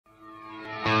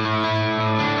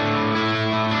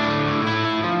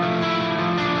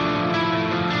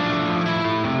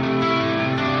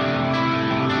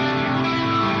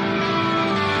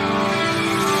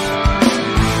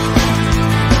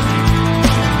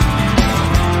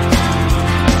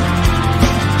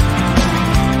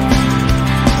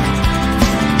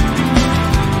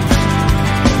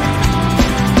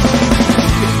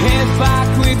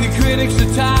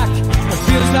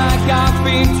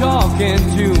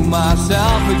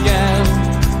myself again.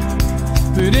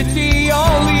 But it's the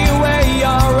only way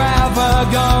you're ever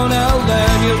gonna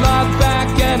learn. You look back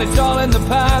and it's all in the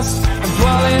past. I'm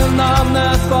dwelling on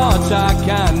the thoughts I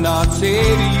cannot say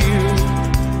to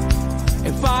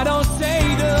you. If I don't say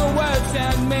the words,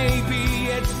 then maybe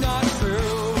it's not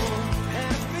true.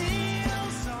 It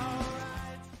feels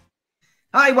alright.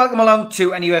 Hi, welcome along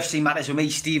to NUFC Matters with me,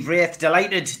 Steve Wraith.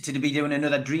 Delighted to be doing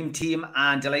another Dream Team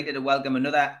and delighted to welcome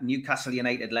another Newcastle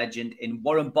United legend in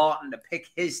Warren Barton to pick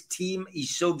his team,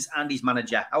 his subs and his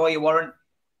manager. How are you, Warren?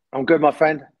 I'm good, my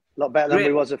friend. A lot better than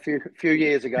we was a few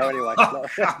years ago anyway.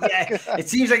 Yeah, it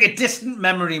seems like a distant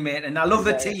memory, mate. And I love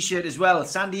the T-shirt as well.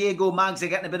 San Diego Mags are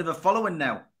getting a bit of a following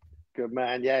now. Good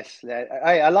man, yes.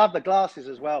 Hey, I love the glasses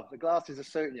as well. The glasses are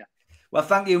suiting you. Well,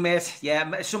 thank you, mate.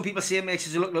 Yeah, some people say it makes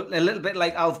us look a little bit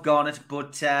like Alf Garnett,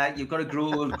 but you've got to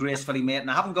grow gracefully, mate. And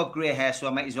I haven't got grey hair, so I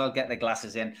might as well get the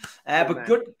glasses in. But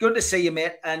good to see you,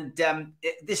 mate. And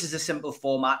this is a simple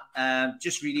format.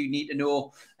 Just really need to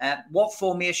know what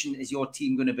formation is your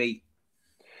team going to be?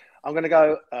 I'm going to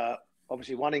go,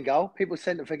 obviously, one in goal. People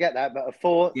tend to forget that, but a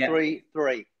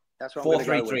 4-3-3. That's what I'm going to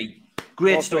go with. 4-3-3.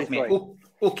 Great stuff, mate.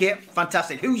 Okay,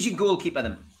 fantastic. Who's your goalkeeper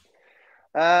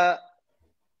then?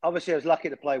 Obviously, I was lucky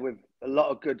to play with a lot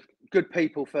of good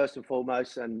people, first and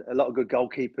foremost, and a lot of good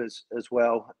goalkeepers as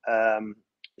well.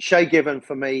 Shay Given,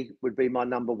 for me, would be my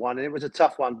number one. And it was a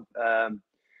tough one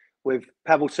with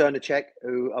Pavel Cernacek,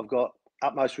 who I've got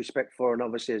utmost respect for, and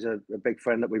obviously is a big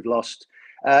friend that we've lost.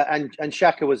 And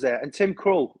Xhaka was there. And Tim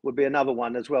Krul would be another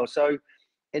one as well. So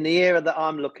in the era that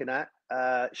I'm looking at,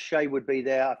 Shay would be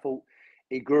there. I thought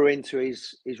he grew into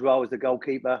his role as the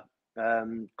goalkeeper.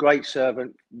 Great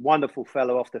servant, wonderful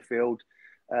fellow off the field.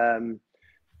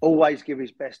 Always give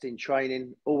his best in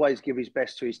training, always give his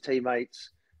best to his teammates,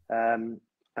 and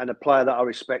a player that I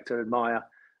respect and admire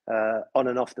on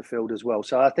and off the field as well.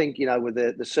 So I think, with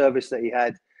the service that he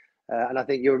had, and I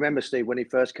think you remember, Steve, when he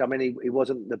first came in, he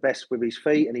wasn't the best with his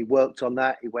feet, and he worked on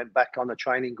that. He went back on the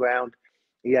training ground.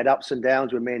 He had ups and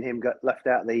downs when me and him got left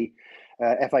out the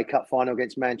FA Cup final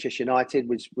against Manchester United,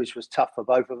 which was tough for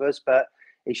both of us, but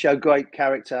he showed great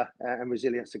character and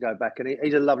resilience to go back. And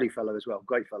he's a lovely fellow as well.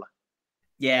 Great fellow.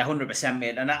 Yeah, 100%,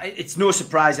 mate. And it's no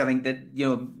surprise, I think, that,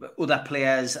 other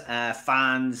players,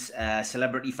 fans,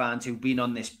 celebrity fans who've been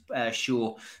on this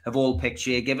show have all picked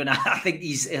Shay Given. I think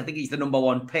he's the number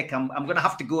one pick. I'm going to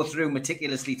have to go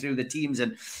meticulously through the teams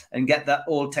and get that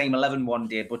all-time 11 one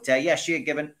day. But yeah, Shay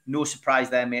Given, no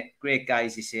surprise there, mate. Great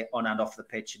guys, you say, on and off the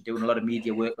pitch, and doing a lot of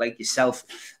media work like yourself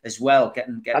as well.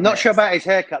 I'm not sure about his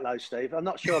haircut though, Steve. I'm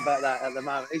not sure about that at the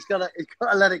moment. He's got to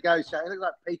let it go, Shay. He looks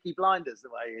like Peaky Blinders the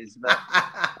way he is. But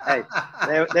hey,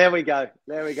 there we go.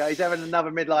 There we go. He's having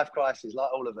another midlife crisis,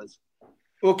 like all of us.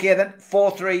 Okay, then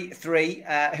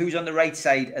 4-3-3. Who's on the right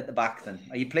side at the back? Then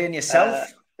are you playing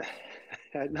yourself?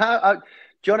 No,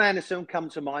 John Anderson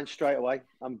comes to mind straight away.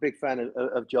 I'm a big fan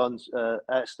of John's,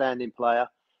 outstanding player.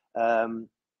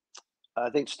 I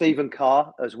think Stephen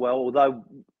Carr as well. Although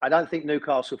I don't think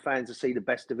Newcastle fans will see the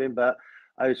best of him, but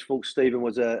I always thought Stephen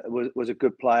was a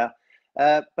good player.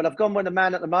 But I've gone with the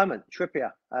man at the moment,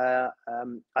 Trippier.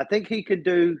 I think he can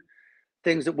do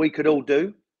things that we could all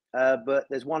do, but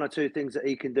there's one or two things that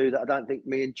he can do that I don't think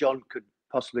me and John could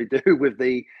possibly do with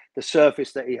the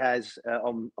surface that he has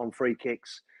on free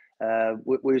kicks.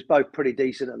 We was both pretty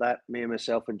decent at that, me and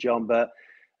myself and John, but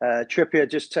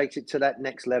Trippier just takes it to that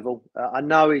next level. I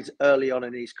know he's early on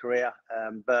in his career,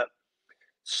 but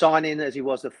signing as he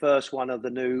was the first one of the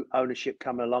new ownership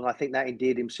coming along, I think that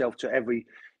endeared himself to every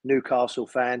Newcastle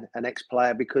fan and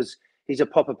ex-player, because he's a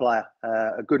proper player,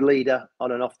 a good leader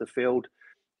on and off the field.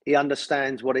 He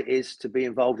understands what it is to be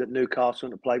involved at Newcastle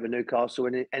and to play for Newcastle,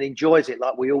 and enjoys it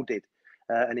like we all did,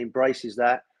 and embraces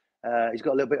that. He's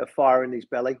got a little bit of fire in his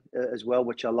belly as well,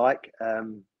 which I like.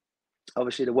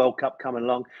 Obviously, the World Cup coming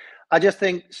along. I just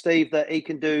think, Steve, that he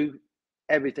can do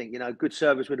everything. Good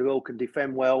service with the ball, can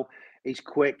defend well. He's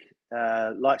quick,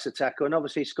 likes to tackle, and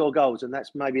obviously score goals. And that's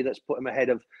put him ahead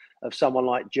of someone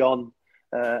like John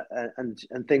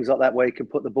and things like that, where he can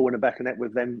put the ball in the back of net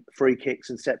with them free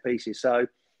kicks and set pieces. So,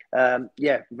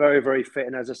 yeah, very, very fit.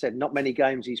 And as I said, not many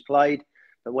games he's played,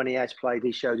 but when he has played,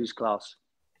 he showed his class.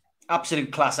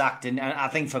 Absolute class acting. And I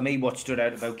think for me, what stood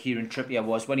out about Kieran Trippier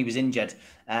was when he was injured,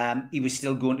 he was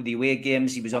still going to the away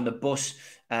games. He was on the bus.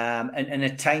 And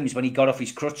at times when he got off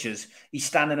his crutches, he's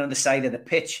standing on the side of the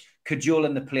pitch,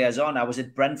 cajoling the players on. I was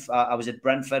at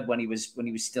Brentford when he was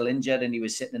still injured, and he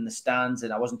was sitting in the stands,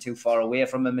 and I wasn't too far away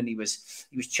from him, and he was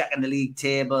checking the league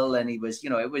table, and he was,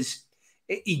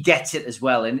 he gets it as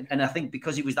well. And I think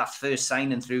because he was that first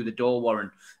signing through the door,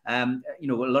 Warren, you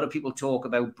know, a lot of people talk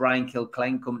about Brian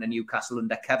Kilcline coming to Newcastle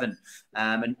under Kevin,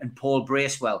 and Paul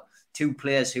Bracewell, two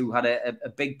players who had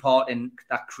a big part in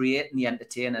that creating the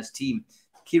Entertainers team.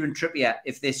 Kieran Trippier,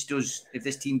 if this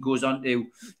team goes on to,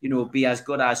 you know, be as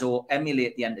good as or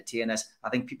emulate the Entertainers, I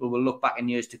think people will look back in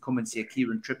years to come and say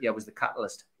Kieran Trippier was the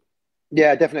catalyst.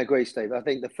 Yeah, I definitely agree, Steve. I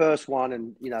think the first one,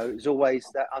 and you know, it was always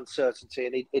that uncertainty,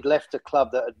 and he'd left a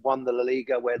club that had won the La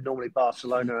Liga, where normally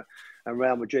Barcelona and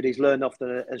Real Madrid. He's learned off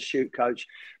the shoot coach,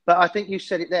 but I think you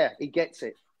said it there. He gets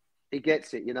it. He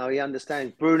gets it. You know, he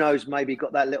understands. Bruno's maybe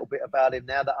got that little bit about him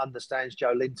now that understands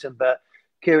Joe Linton, but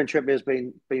Kieran Trippier has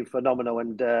been phenomenal,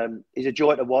 and he's a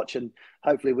joy to watch. And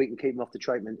hopefully, we can keep him off the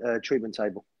treatment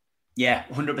table. Yeah,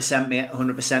 100%, mate.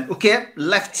 100%. Okay,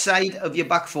 left side of your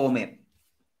back four, mate.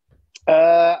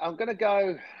 I'm going to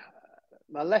go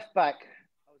my left back.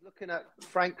 I was looking at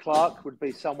Frank Clark, would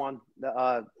be someone that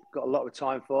I've got a lot of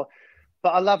time for, but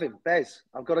I love him, Bez.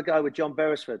 I've got to go with John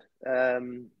Beresford,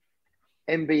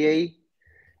 MBE,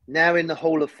 now in the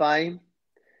Hall of Fame,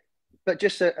 but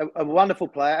just a wonderful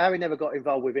player. How he never got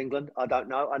involved with England, I don't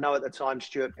know. I know at the time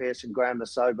Stuart Pearce and Graham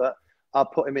Lasso, but I'll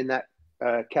put him in that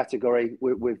category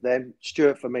with them.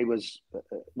 Stuart for me was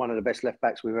one of the best left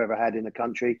backs we've ever had in the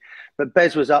country, but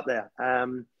Bez was up there.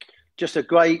 Just a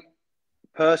great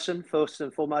person, first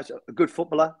and foremost, a good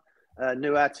footballer,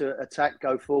 knew how to attack,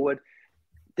 go forward.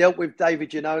 Dealt with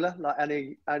David Ginola like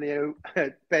any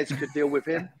Bez could deal with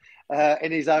him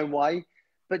in his own way.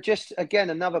 But just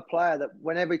again, another player that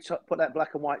whenever he put that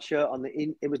black and white shirt on,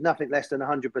 it was nothing less than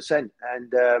 100%,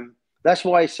 and that's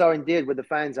why he's so endeared with the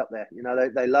fans up there. You know,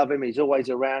 they love him. He's always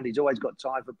around. He's always got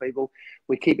time for people.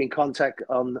 We keep in contact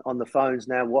on the phones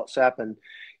now, WhatsApp, and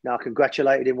you know, I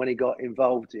congratulated him when he got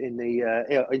involved in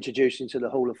the introduced into the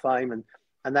Hall of Fame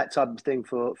and that type of thing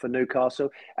for Newcastle.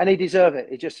 And he deserved it.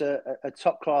 He's just a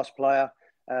top class player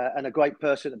and a great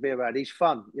person to be around. He's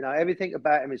fun. You know, everything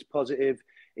about him is positive.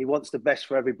 He wants the best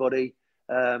for everybody,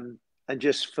 and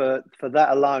just for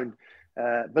that alone.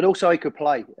 But also he could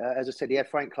play. As I said, he had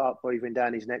Frank Clark breathing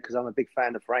down his neck because I'm a big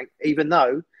fan of Frank. Even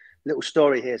though, little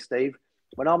story here, Steve,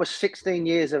 when I was 16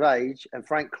 years of age and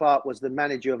Frank Clark was the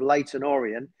manager of Leyton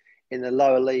Orient in the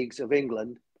lower leagues of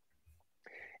England,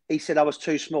 he said I was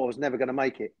too small, I was never going to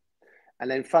make it. And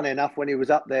then funny enough, when he was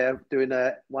up there doing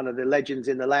one of the legends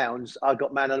in the lounge, I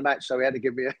got man of the match, so he had to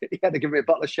give me a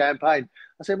bottle of champagne.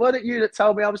 I said, "Weren't it you that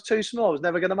told me I was too small, I was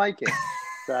never going to make it?"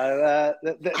 So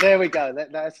there we go.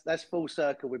 That's full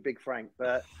circle with Big Frank.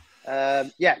 But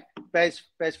yeah, Bez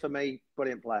for me,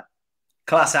 brilliant player.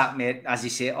 Class act, mate, as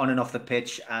you say, on and off the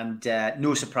pitch, and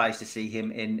no surprise to see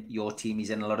him in your team.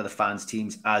 He's in a lot of the fans'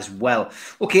 teams as well.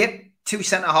 Okay, two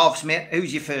centre-halves, mate.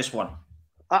 Who's your first one?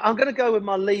 I'm going to go with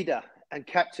my leader and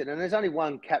captain, and there's only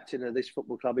one captain of this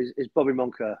football club, is Bobby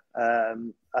Moncur.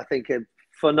 I think a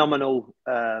phenomenal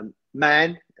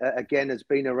man, again, has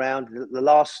been around. The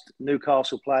last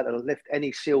Newcastle player to lift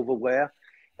any silverware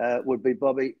would be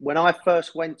Bobby. When I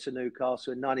first went to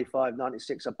Newcastle in 95,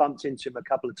 96, I bumped into him a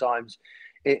couple of times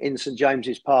in St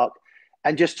James's Park.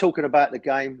 And just talking about the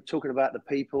game, talking about the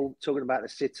people, talking about the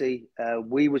city,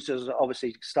 we was just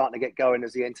obviously starting to get going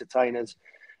as the entertainers.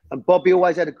 And Bobby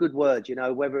always had a good word, you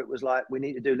know, whether it was like, we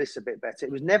need to do this a bit better.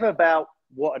 It was never about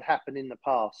what had happened in the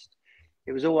past.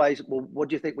 It was always, well, what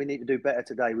do you think we need to do better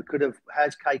today? We could have,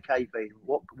 how's KK been?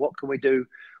 What can we do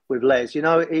with Les? You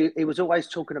know, he was always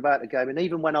talking about the game. And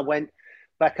even when I went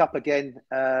back up again,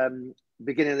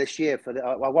 beginning of this year,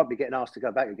 I won't be getting asked to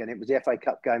go back again. It was the FA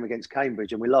Cup game against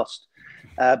Cambridge and we lost.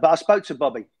 But I spoke to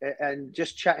Bobby and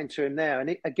just chatting to him there. And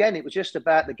it was just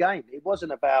about the game. It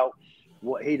wasn't about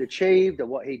what he'd achieved or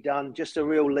what he'd done, just a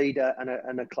real leader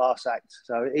and a class act.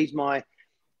 So he's my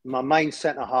main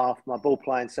centre-half, my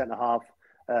ball-playing centre-half,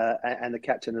 and the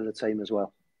captain of the team as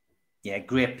well. Yeah,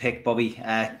 great pick, Bobby.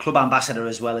 Club ambassador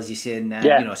as well, as you're saying.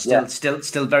 You know,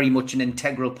 still very much an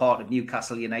integral part of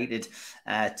Newcastle United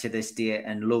to this day,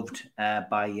 and loved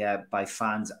by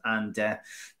fans and you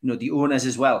know, the owners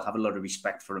as well have a lot of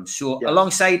respect for him. So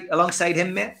alongside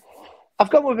him, mate, I've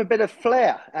gone with a bit of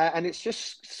flair, and it's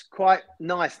just quite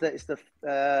nice that it's the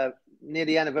near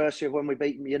the anniversary of when we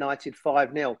beat United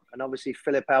 5-0, and obviously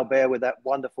Philippe Albert with that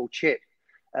wonderful chip.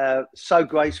 So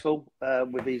graceful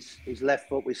with his left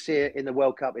foot. We see it in the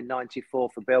World Cup in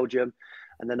 '94 for Belgium,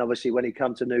 and then obviously when he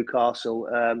come to Newcastle,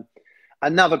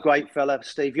 another great fella,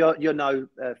 Steve. You know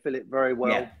Philip very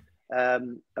well. Yeah.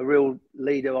 A real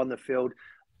leader on the field.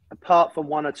 Apart from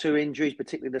one or two injuries,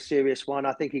 particularly the serious one,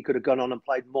 I think he could have gone on and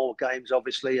played more games,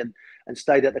 obviously, and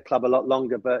stayed at the club a lot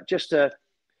longer. But just a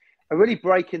really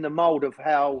breaking the mould of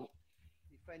how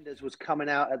defenders was coming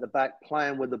out at the back,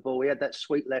 playing with the ball. He had that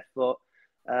sweet left foot.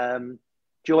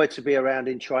 Joy to be around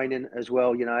in training as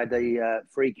well. You know, had the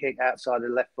free kick outside the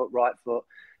left foot, right foot,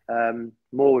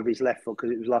 more with his left foot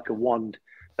because it was like a wand.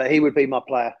 But he would be my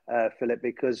player, Philip,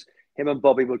 because him and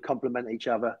Bobby would complement each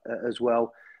other as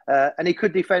well. And he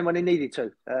could defend when he needed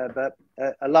to. But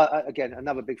again,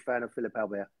 another big fan of Philip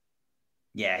Albert.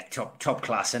 Yeah, top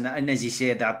class, and as you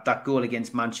say, that goal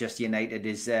against Manchester United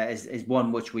is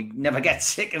one which we never get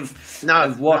sick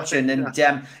of watching.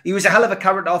 And he was a hell of a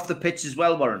character off the pitch as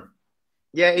well, Warren.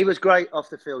 Yeah, he was great off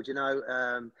the field. You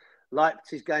know, liked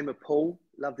his game of pool,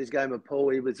 loved his game of pool.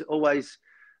 He was always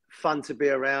fun to be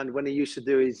around when he used to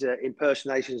do his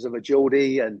impersonations of a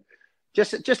Geordie, and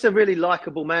just a really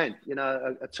likable man. You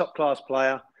know, a top class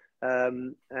player,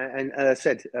 and as I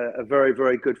said, a very,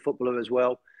 very good footballer as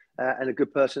well. And a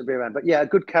good person to be around. But yeah, a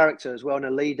good character as well, and a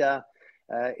leader.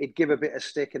 He'd give a bit of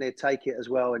stick and he'd take it as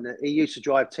well. And he used to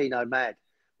drive Tino mad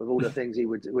with all the things he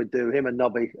would do. Him and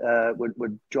Nobby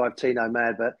would drive Tino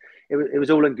mad, but it was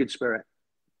all in good spirit.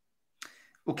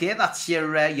 Okay, that's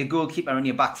your goalkeeper and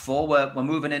your back four. We're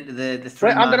moving into the three.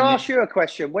 I'm going to ask you a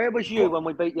question. Where was you when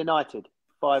we beat United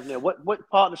 5-0? What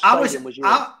part of the stadium was you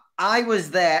in? I was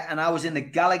there, and I was in the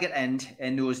Gallagher end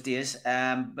in those days.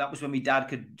 That was when my dad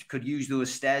could use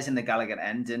those stairs in the Gallagher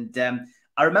end. And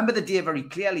I remember the day very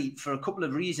clearly for a couple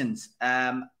of reasons.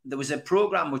 There was a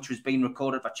programme which was being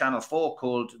recorded for Channel 4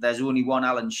 called There's Only One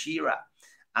Alan Shearer.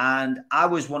 And I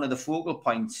was one of the focal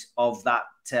points of that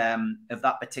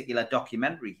particular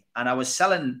documentary. And I was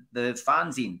selling the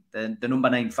fanzine, the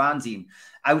number 9 fanzine,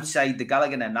 outside the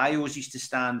Gallagher end. I always used to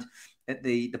stand at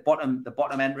the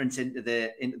bottom entrance into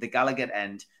the Gallagher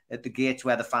end at the gate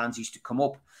where the fans used to come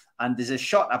up. And there's a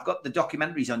shot. I've got the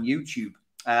documentaries on YouTube,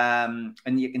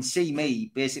 and you can see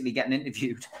me basically getting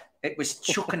interviewed. It was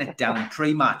chucking it down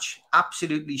pre-match,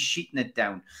 absolutely sheeting it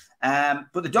down.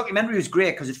 But the documentary was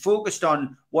great because it focused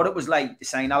on what it was like to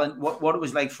sign Alan, what it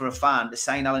was like for a fan to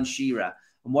sign Alan Shearer,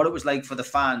 and what it was like for the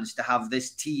fans to have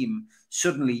this team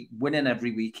suddenly winning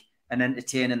every week and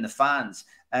entertaining the fans.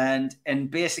 And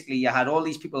basically you had all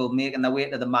these people making their way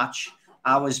to the match.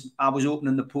 I was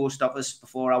opening the post office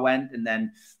before I went, and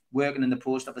then working in the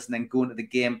post office, and then going to the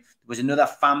game. There was another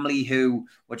family who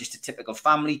were just a typical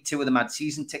family. 2 of them had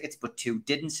season tickets, but 2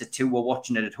 didn't. So 2 were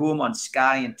watching it at home on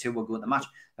Sky, and 2 were going to the match.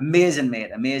 Amazing,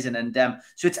 mate, amazing. And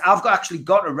so I've actually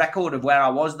got a record of where I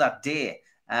was that day.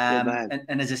 And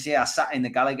as I say, I sat in the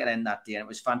Gallagher end that day, and it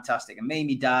was fantastic. And me,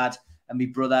 my dad, and my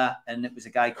brother, and it was a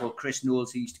guy called Chris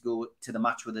Knowles who used to go to the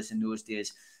match with us in those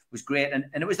days. It was great, and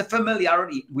it was the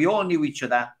familiarity. We all knew each other.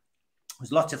 There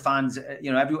was lots of fans.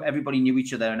 You know, everybody knew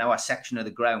each other in our section of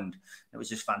the ground. It was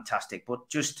just fantastic. But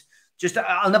just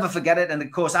I'll never forget it. And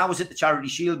of course, I was at the Charity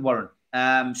Shield, Warren.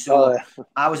 I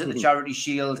was at the Charity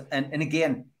Shield, and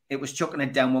again, it was chucking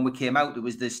it down when we came out. There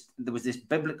was this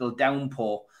biblical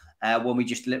downpour when we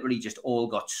literally all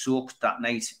got soaked that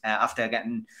night after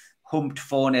getting humped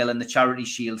 4-0 in the Charity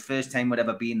Shield. First time we'd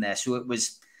ever been there. So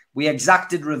we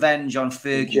exacted revenge on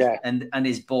Fergie and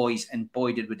his boys, and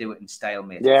boy, did we do it in style,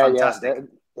 mate. Yeah, fantastic.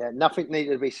 Yeah, nothing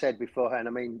needed to be said beforehand.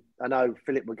 I mean, I know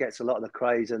Philip gets a lot of the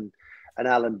praise and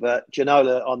Alan, but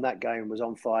Ginola on that game was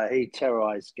on fire. He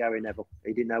terrorised Gary Neville.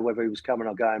 He didn't know whether he was coming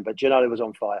or going, but Ginola was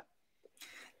on fire.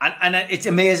 And it's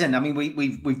amazing. I mean,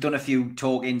 we've done a few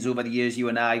talk-ins over the years. You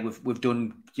and I, we've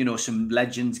done some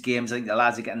Legends games. I think the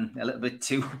lads are getting a little bit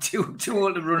too old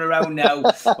to run around now,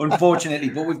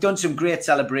 unfortunately. But we've done some great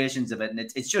celebrations of it, and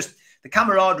it's just the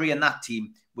camaraderie in that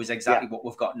team was exactly what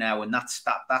we've got now, and that's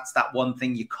that one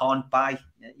thing you can't buy.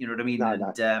 You know what I mean? No,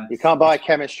 and, you can't buy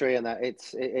chemistry and that.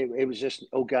 It was just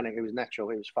organic. It was natural.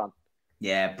 It was fun.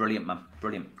 Yeah, brilliant, man,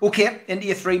 brilliant. Okay, into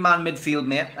your 3-man midfield,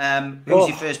 mate. Who's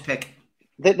your first pick?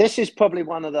 This is probably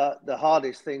one of the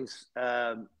hardest things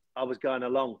I was going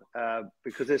along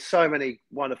because there's so many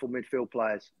wonderful midfield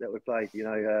players that we played. You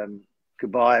know,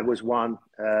 Cabaye was one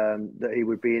that he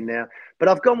would be in there. But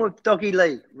I've gone with Doggy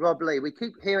Lee, Rob Lee. We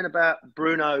keep hearing about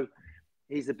Bruno.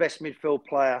 He's the best midfield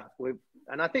player.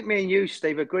 And I think me and you,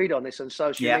 Steve, agreed on this on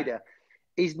social media.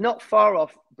 He's not far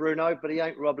off Bruno, but he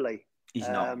ain't Rob Lee. He's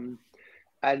not.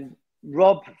 And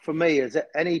Rob, for me, is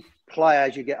any player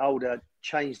as you get older,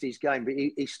 changed his game. But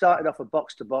he started off a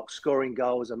box-to-box scoring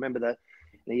goals. I remember that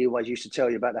he always used to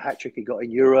tell you about the hat-trick he got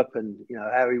in Europe and, you know,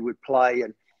 how he would play.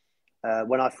 And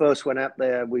when I first went out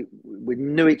there, we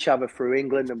knew each other through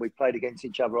England and we played against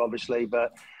each other, obviously,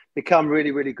 but become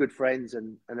really, really good friends.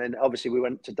 And then, obviously, we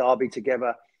went to Derby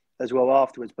together as well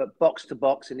afterwards. But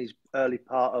box-to-box in his early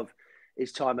part of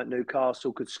his time at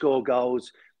Newcastle, could score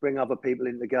goals, bring other people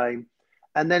in the game.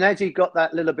 And then as he got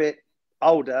that little bit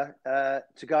older,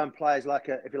 to go and play as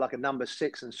if you're like a number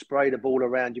 6 and spray the ball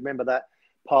around. You remember that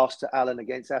pass to Alan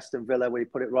against Aston Villa where he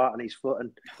put it right on his foot,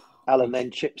 and Alan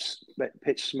then pitch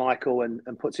Schmeichel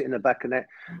and puts it in the back of net.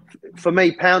 For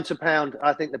me, pound to pound,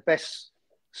 I think the best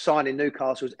signing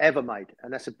Newcastle's ever made,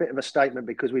 and that's a bit of a statement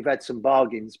because we've had some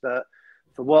bargains, but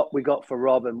for what we got for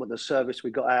Rob and what the service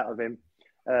we got out of him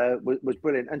was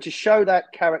brilliant. And to show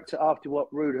that character after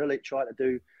what Ruud Gullit tried to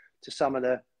do to some of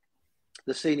the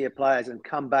senior players and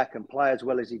come back and play as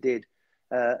well as he did.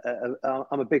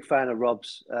 I'm a big fan of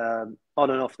Rob's on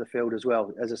and off the field as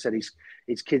well. As I said,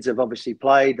 his kids have obviously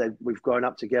played. We've grown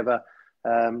up together.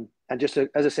 And just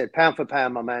as I said, pound for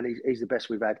pound, my man, he's the best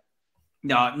we've had.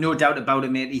 No doubt about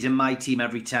it, mate. He's in my team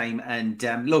every time. And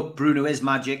look, Bruno is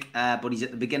magic, but he's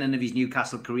at the beginning of his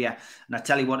Newcastle career. And I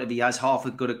tell you what, if he has half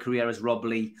as good a career as Rob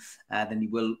Lee, then he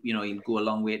will, he'll go a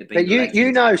long way to being. But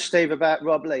you know, Steve, about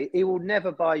Rob Lee, he will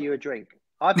never buy you a drink.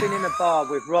 I've been in a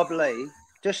bar with Rob Lee,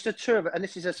 just the two of it, and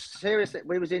this is a serious thing.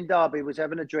 We was in Derby, was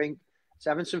having a drink,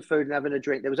 having some food and having a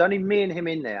drink. There was only me and him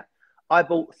in there. I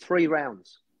bought 3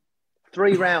 rounds.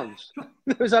 3 rounds.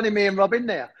 There was only me and Rob in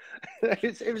there.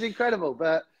 It was incredible,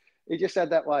 but he just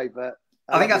said that way. But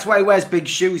I think that's why he wears big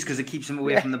shoes, because it keeps him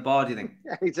away from the bar. Do you think?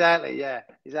 Exactly. Yeah.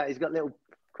 Exactly. He's got little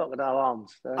crocodile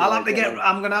arms. I'm going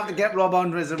to have to get Rob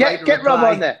on as a get Rob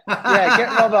on there. Yeah,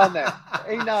 get Rob on there.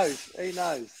 He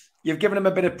knows. You've given him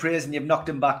a bit of praise and you've knocked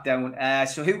him back down.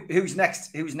 So who's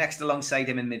next? Who's next alongside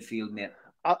him in midfield, mate?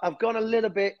 I've gone a little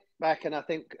bit back, and I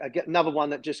think I get another one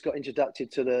that just got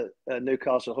introduced to the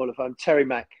Newcastle Hall of Fame, Terry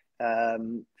Mack.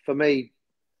 For me,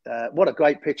 what a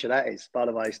great picture that is, by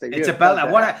the way, Steve. It's a belter.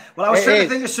 I was trying to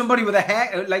think of somebody with a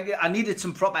hair. Like, I needed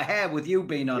some proper hair with you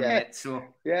being on it. So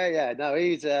yeah. No,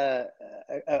 he's a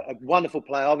wonderful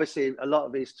player. Obviously, a lot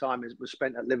of his time was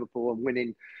spent at Liverpool and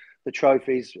winning the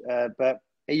trophies. But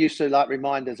he used to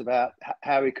remind us about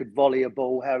how he could volley a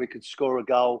ball, how he could score a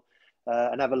goal,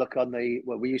 and have a look on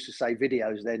we used to say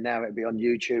videos then. Now it'd be on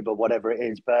YouTube or whatever it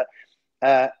is. But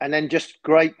and then just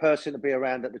great person to be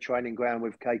around at the training ground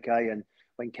with KK and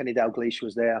when Kenny Dalglish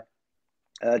was there.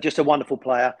 Just a wonderful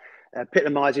player.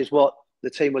 Epitomises what the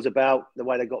team was about, the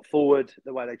way they got forward,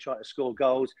 the way they tried to score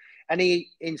goals. And he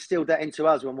instilled that into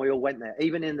us when we all went there.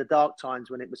 Even in the dark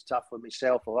times when it was tough for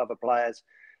myself or other players,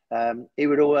 he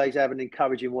would always have an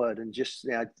encouraging word and just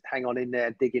hang on in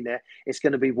there, dig in there. It's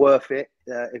going to be worth it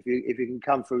if you can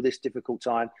come through this difficult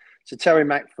time. So Terry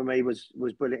Mack for me was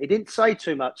brilliant. He didn't say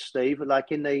too much, Steve,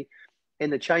 like in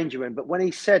the changing room, but when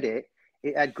he said it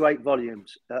had great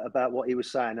volumes about what he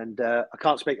was saying. And I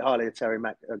can't speak highly of Terry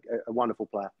Mack, a wonderful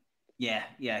player.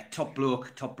 Yeah, top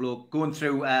bloke. Going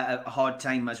through a hard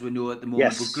time, as we know at the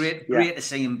moment. Yes. But great to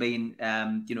see him being,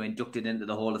 inducted into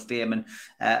the Hall of Fame. And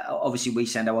obviously, we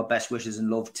send our best wishes and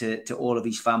love to all of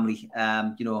his family,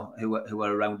 who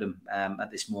are around him at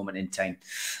this moment in time.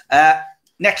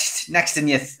 Next in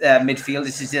your midfield,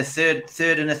 this is your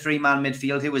third in a 3-man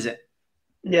midfield. Who was it?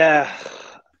 Yeah,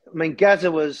 I mean,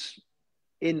 Gazza was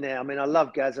in there. I mean, I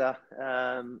love Gazza.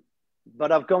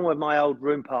 But I've gone with my old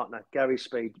room partner, Gary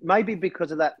Speed. Maybe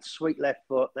because of that sweet left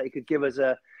foot that he could give us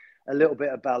a little bit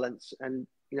of balance. And,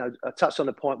 I touched on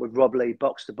the point with Rob Lee,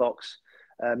 box to box,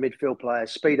 midfield player.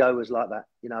 Speedo was like that.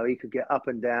 He could get up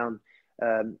and down.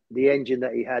 The engine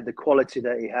that he had, the quality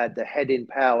that he had, the heading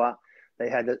power. They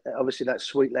had, obviously, that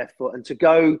sweet left foot. And to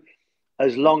go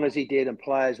as long as he did and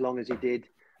play as long as he did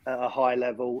at a high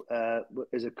level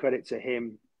is a credit to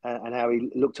him and how he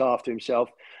looked after himself.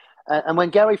 And when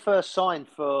Gary first signed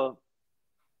for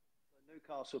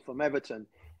Newcastle from Everton,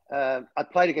 I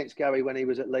played against Gary when he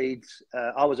was at Leeds.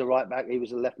 I was a right back. He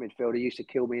was a left midfielder. He used to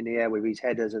kill me in the air with his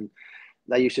headers, and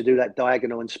they used to do that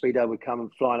diagonal, and Speedo would come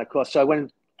and flying across. So when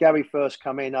Gary first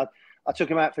come in, I took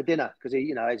him out for dinner because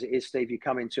he, as it is, Steve, you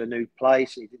come into a new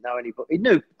place. He didn't know anybody. He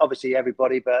knew obviously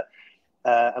everybody, but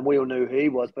and we all knew who he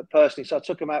was. But personally, so I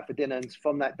took him out for dinner, and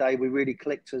from that day, we really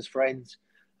clicked as friends.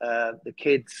 The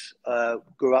kids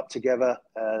grew up together.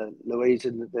 Louise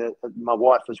and my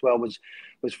wife as well was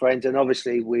friends, and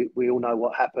obviously we all know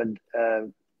what happened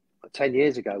 10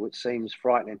 years ago, which seems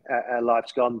frightening. Our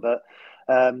life's gone, but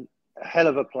a hell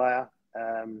of a player.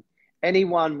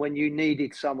 Anyone when you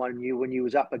needed someone, when you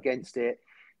was up against it,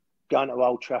 going to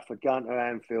Old Trafford, going to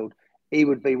Anfield, he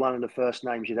would be one of the first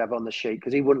names you'd have on the sheet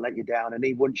because he wouldn't let you down and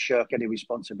he wouldn't shirk any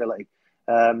responsibility.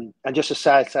 And just a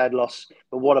sad loss,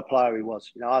 but what a player he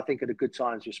was. I think of the good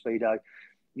times with Speedo.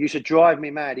 He used to drive me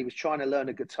mad. He was trying to learn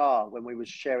a guitar when we was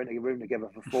sharing a room together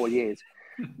for 4 years.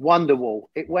 Wonderwall.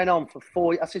 It went on for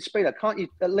 4 years. I said, Speedo, can't you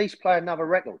at least play another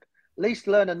record? At least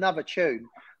learn another tune.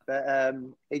 But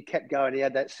he kept going. He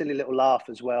had that silly little laugh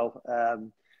as well.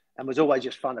 and was always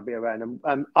just fun to be around.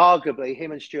 And arguably,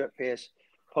 him and Stuart Pearce,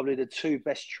 probably the two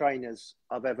best trainers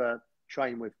I've ever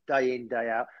trained with, day in, day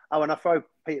out. Oh, and I throw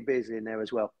Peter Beardsley in there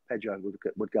as well. Pedro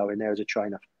would go in there as a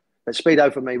trainer. But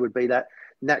Speedo for me would be that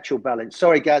natural balance.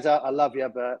 Sorry, Gazza, I love you,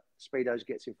 but Speedo's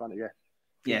gets in front of you.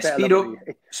 Yeah, Speedo.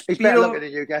 He's better looking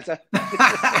than you, Gazza.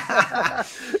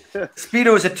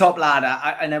 Speedo is a top lad.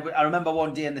 I remember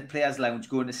one day in the players' lounge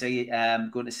going to see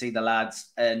the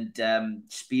lads, and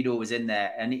Speedo was in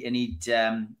there, and he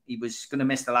was going to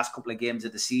miss the last couple of games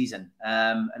of the season.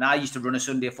 And I used to run a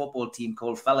Sunday football team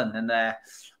called Felon, and I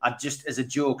just, as a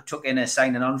joke, took in a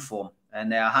signing on form,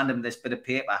 and I handed him this bit of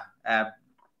paper,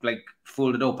 like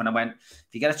folded up, and I went, "If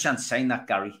you get a chance, sign that,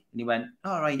 Gary." And he went,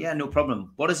 "All right, yeah, no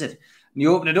problem. What is it?" And he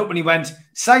opened it up and he went,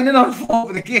 "Signing on form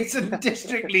for the Gateshead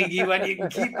District League." He went, "You can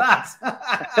keep that."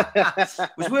 It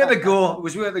was worth a go.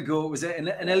 It was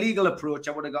an illegal approach.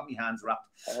 I would have got my hands wrapped.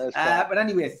 But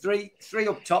anyway, three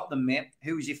up top then, mate.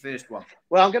 Who's your first one?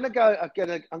 Well, I'm going to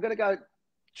go.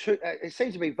 It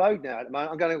seems to be vogue now at the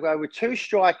moment. I'm going to go with two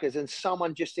strikers and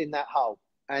someone just in that hole.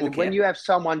 And when you have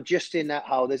someone just in that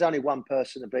hole, there's only one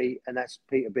person to beat, and that's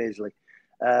Peter Beardsley.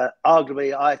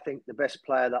 Arguably, I think the best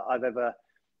player that I've ever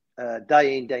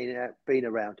day in, day out been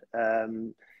around.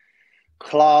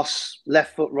 Class,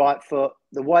 left foot, right foot.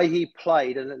 The way he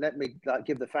played, and let me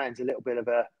give the fans a little bit of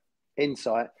a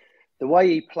insight. The way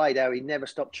he played, how he never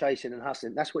stopped chasing and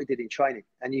hustling. That's what he did in training.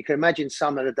 And you can imagine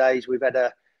some of the days we've had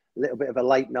a little bit of a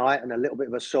late night and a little bit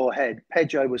of a sore head.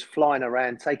 Pedro was flying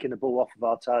around, taking the ball off of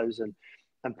our toes and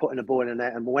putting the ball in the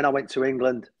net. And when I went to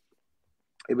England,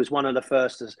 it was one of the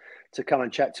first to come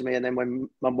and chat to me. And then when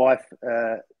my wife,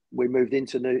 we moved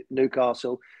into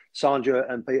Newcastle, Sandra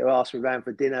and Peter asked me around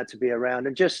for dinner to be around.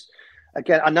 And just,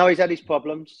 again, I know he's had his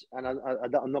problems, and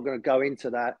I'm not going to go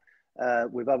into that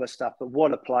with other stuff, but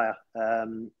what a player.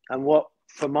 And what,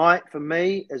 for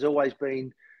me, has always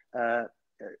been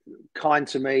kind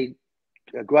to me,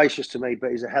 gracious to me,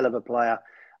 but he's a hell of a player.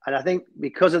 And I think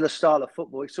because of the style of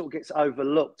football, it sort of gets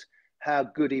overlooked how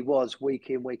good he was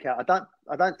week in, week out.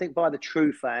 I don't think by the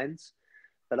true fans,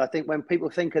 but I think when people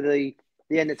think of the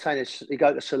entertainers, you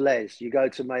go to Soles, you go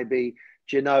to maybe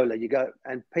Ginola,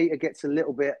 and Peter gets a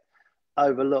little bit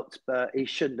overlooked, but he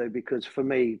shouldn't do, because for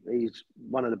me, he's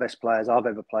one of the best players I've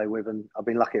ever played with, and I've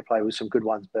been lucky to play with some good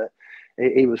ones, but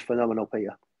he was phenomenal,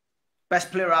 Peter.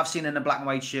 Best player I've seen in a black and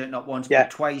white shirt, not once, but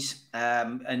twice.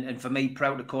 And for me,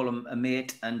 proud to call him a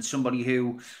mate and somebody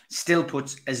who still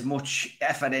puts as much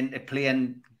effort into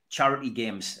playing charity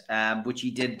games, which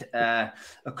he did a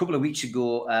couple of weeks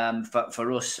ago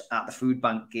for us at the food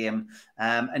bank game.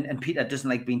 And Peter doesn't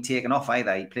like being taken off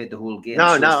either. He played the whole game. No,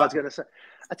 I was going to say.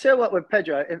 I tell you what, with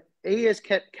Pedro, if he has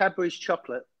kept Cadbury's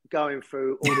chocolate going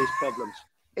through all these problems.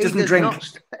 He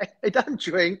doesn't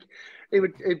drink.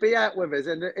 He'd be out with us,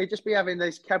 and he'd just be having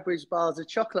these Cadbury's bars of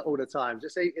chocolate all the time,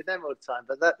 just eating them all the time.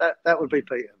 But that would be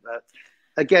Peter. But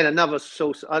again, another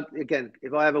source.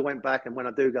 If I ever went back, and when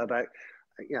I do go back,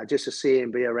 just to see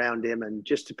him, be around him, and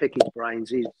just to pick his brains,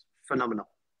 he's phenomenal.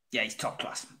 Yeah, he's top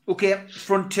class. Okay,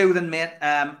 front two then, mate.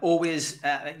 Always,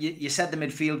 you said the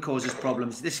midfield causes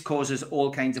problems. This causes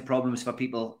all kinds of problems for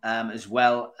people as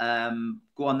well.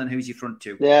 Go on then, who's your front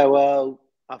two? Yeah, well,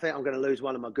 I think I'm going to lose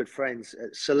one of my good friends.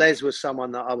 Soles was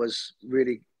someone that I was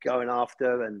really going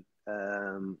after,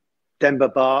 and Denver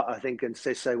Bart, I think, and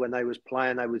Cisse, when they was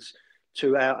playing, they was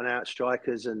two out-and-out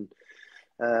strikers, and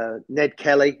Ned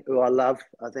Kelly, who I love,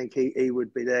 I think he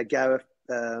would be there. Gareth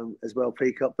as well,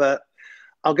 Peacock. But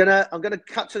I'm gonna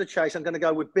cut to the chase. I'm gonna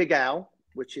go with Big Al,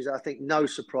 which is, I think, no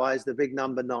surprise, the big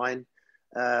number 9.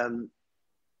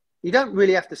 You don't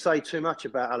really have to say too much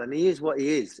about Alan. He is what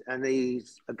he is, and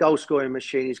he's a goal-scoring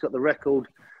machine. He's got the record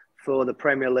for the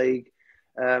Premier League.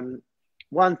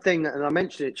 One thing, and I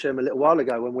mentioned it to him a little while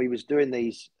ago when we was doing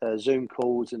these Zoom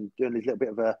calls and doing these little bit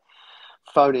of a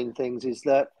phone-in things, is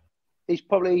that he's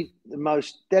probably the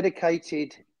most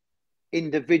dedicated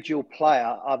individual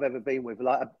player I've ever been with.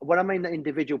 Like, when I mean the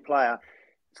individual player,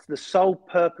 the sole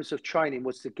purpose of training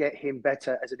was to get him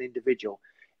better as an individual.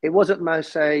 It wasn't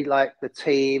most say like the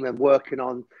team and working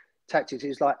on tactics.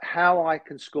 It's like how I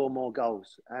can score more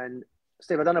goals. And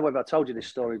Steve, I don't know whether I told you this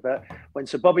story, but when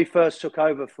Sir Bobby first took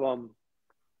over from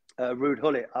Ruud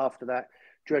Gullit after that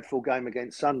dreadful game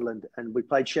against Sunderland, and we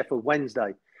played Sheffield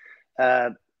Wednesday,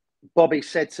 Bobby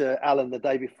said to Alan the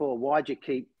day before, "Why'd you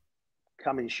keep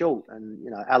coming short?" And,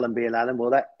 Alan being Alan,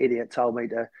 well, that idiot told me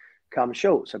to come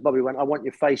short. So Bobby went, "I want you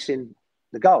facing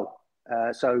the goal."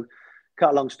 So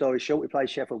cut a long story short, we played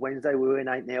Sheffield Wednesday. We were in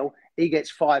 8-0. He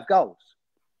gets 5 goals.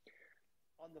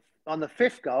 On the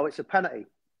 5th goal, it's a penalty.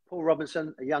 Paul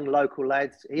Robinson, a young local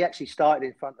lad. He actually started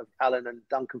in front of Alan and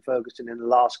Duncan Ferguson in the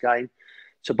last game.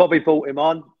 So Bobby brought him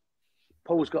on.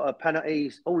 Paul's got a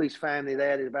penalty. All his family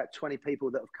there. There's about 20 people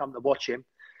that have come to watch him.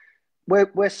 We're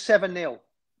 7-0,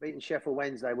 beating Sheffield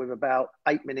Wednesday with about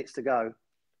 8 minutes to go.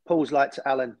 Paul's like to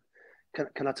Alan,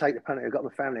 can I take the penalty? I've got my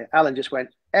family. Alan just went,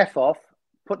 F off,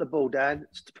 put the ball down,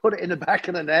 put it in the back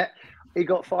of the net. He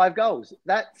got 5 goals.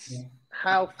 That's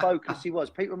how focused he was.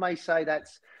 People may say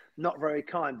that's not very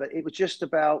kind, but it was just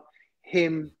about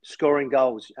him scoring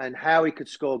goals and how he could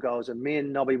score goals. And me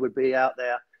and Nobby would be out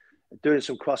there doing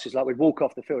some crosses. Like we'd walk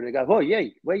off the field and he'd go, oh, yeah,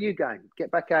 where are you going? Get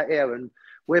back out here. And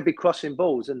we'd be crossing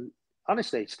balls. And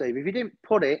honestly, Steve, if you didn't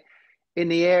put it in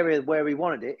the area where he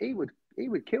wanted it, he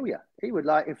would kill you. He would,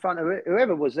 like, in front of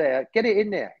whoever was there, get it in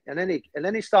there. And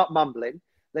then he start mumbling.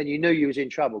 Then you knew you was in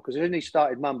trouble, because when he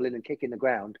started mumbling and kicking the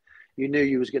ground, you knew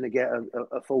you was going to get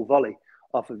a full volley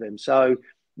off of him. So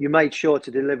you made sure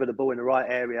to deliver the ball in the right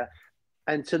area.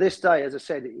 And to this day, as I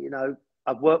said, you know,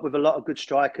 I've worked with a lot of good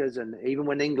strikers, and even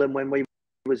when England, when we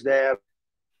was there,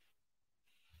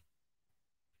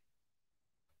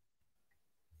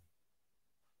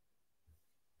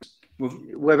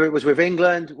 whether it was with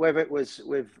England, whether it was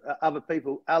with other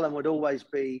people, Alan would always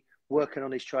be working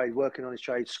on his trade,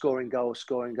 scoring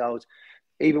goals.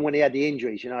 Even when he had the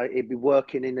injuries, you know, he'd be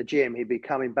working in the gym. He'd be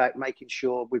coming back, making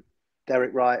sure with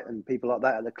Derek Wright and people like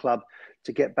that at the club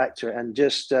to get back to it. And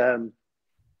just a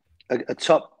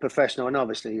top professional. And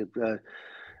obviously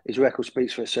his record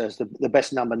speaks for itself. The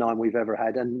best number 9 we've ever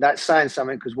had. And that's saying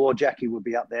something, because War Jackie would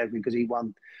be up there because he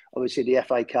won, obviously, the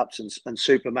FA Cups and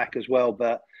Super Mac as well.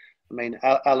 But I mean,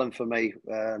 Alan for me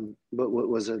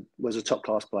was a top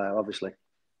class player, obviously.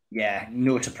 Yeah,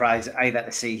 no surprise either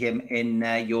to see him in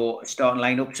your starting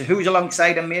lineup. So who's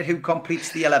alongside him, mate? Who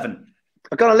completes the 11?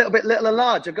 I've gone a little bit little and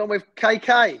large. I've gone with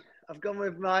KK. I've gone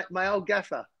with my old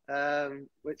gaffer,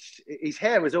 which his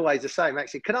hair was always the same,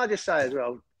 actually. Can I just say as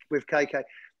well, with KK,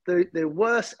 the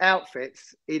worst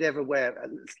outfits he'd ever wear.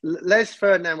 Les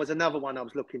Ferdinand was another one I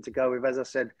was looking to go with, as I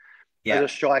said. As a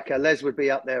striker, Les would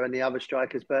be up there and the other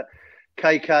strikers, but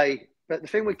KK. But the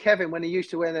thing with Kevin, when he used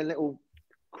to wear their little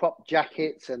crop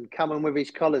jackets and coming with his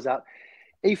collars up,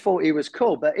 he thought he was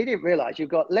cool, but he didn't realise you've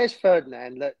got Les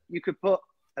Ferdinand that you could put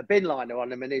a bin liner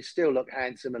on him and he'd still look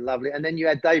handsome and lovely. And then you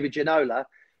had David Ginola,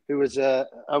 who was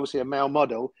obviously a male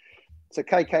model. So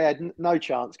KK had no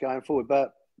chance going forward.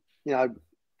 But, you know,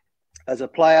 as a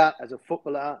player, as a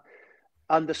footballer,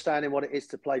 understanding what it is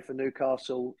to play for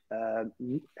Newcastle,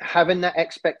 having that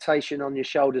expectation on your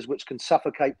shoulders, which can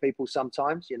suffocate people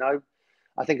sometimes, you know.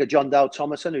 I think of John Dale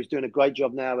Thomason, who's doing a great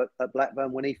job now at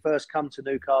Blackburn. When he first come to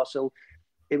Newcastle,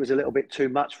 it was a little bit too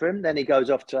much for him. Then he goes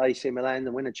off to AC Milan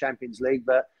and win the Champions League.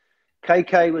 But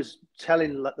KK was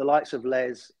telling the likes of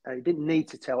Les, he didn't need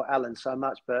to tell Alan so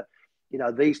much, but, you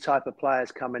know, these type of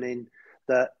players coming in,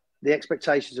 that the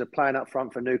expectations of playing up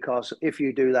front for Newcastle, if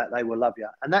you do that, they will love you.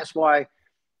 And that's why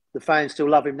the fans still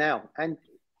love him now. And,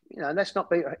 you know, let's not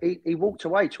be, he walked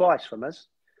away twice from us,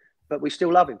 but we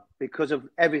still love him because of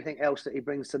everything else that he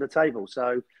brings to the table.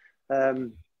 So a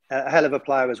hell of a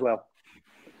player as well.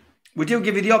 We do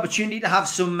give you the opportunity to have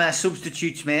some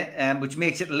substitutes, mate, which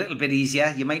makes it a little bit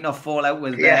easier. You might not fall out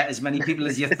with as many people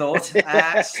as you thought.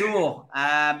 So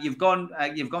you've gone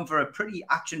for a pretty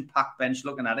action-packed bench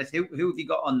looking at it. Who have you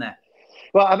got on there?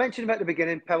 Well, I mentioned him at the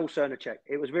beginning, Pavel Cernacek.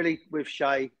 It was really with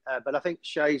Shea, but I think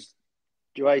Shea's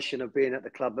duration of being at the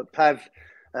club. But Pav,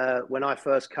 when I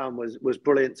first come, was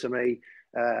brilliant to me.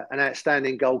 An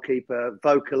outstanding goalkeeper,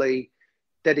 vocally,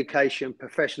 dedication,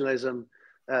 professionalism,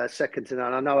 second to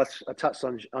none. I know I touched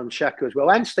on Xhaka as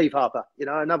well, and Steve Harper. You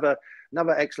know, another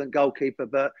excellent goalkeeper.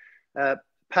 But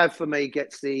Pav for me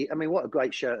gets the. I mean, what a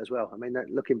great shirt as well. I mean,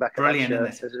 looking back at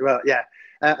that shirt as well, yeah.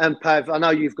 And Pav, I know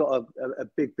you've got a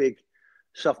big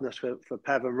softness for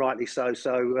Pav, and rightly so.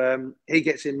 So he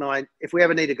gets in mind. If we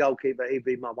ever need a goalkeeper, he'd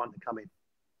be my one to come in.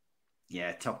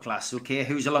 Yeah, top class. Okay,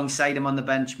 who's alongside him on the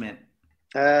bench, mate?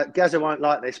 Gazza won't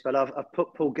like this, but I've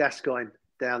put Paul Gascoigne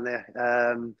down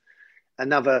there.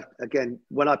 Another, again,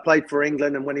 when I played for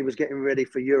England and when he was getting ready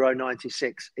for Euro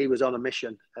 96, he was on a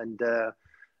mission. And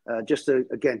just,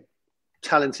 again,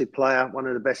 talented player, one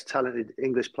of the best talented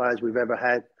English players we've ever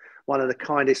had, one of the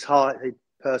kindest hearted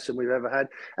person we've ever had.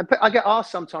 And I get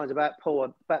asked sometimes about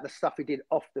Paul, about the stuff he did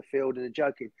off the field and the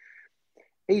joking.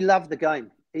 He loved the game.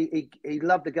 He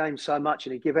loved the game so much,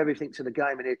 and he'd give everything to the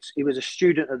game. And he was a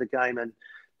student of the game. And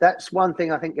that's one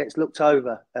thing I think gets looked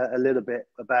over a little bit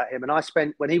about him. And I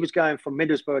spent, when he was going from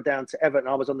Middlesbrough down to Everton,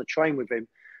 I was on the train with him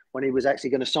when he was actually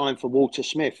going to sign for Walter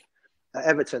Smith at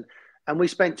Everton. And we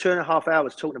spent 2.5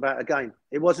 hours talking about a game.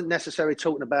 It wasn't necessarily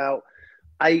talking about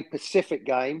a Pacific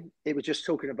game. It was just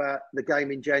talking about the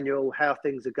game in general, how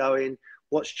things are going,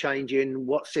 what's changing,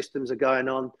 what systems are going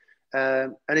on.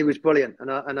 And he was brilliant.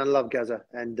 And I love Gazza.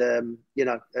 And,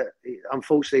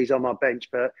 unfortunately, he's on my bench.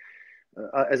 But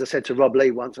as I said to Rob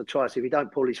Lee once or twice, if you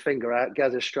don't pull his finger out,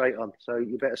 Gazza's straight on. So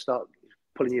you better start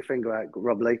pulling your finger out,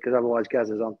 Rob Lee, because otherwise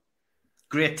Gazza's on.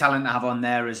 Great talent to have on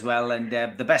there as well. And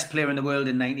the best player in the world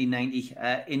in 1990.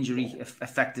 Injury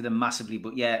affected him massively.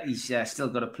 But yeah, he's still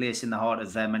got a place in the heart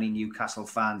of many Newcastle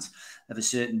fans of a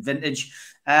certain vintage.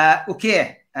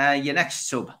 Your next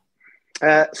sub.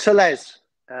 Solez.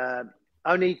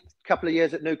 Only a couple of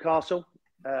years at Newcastle.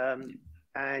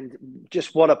 And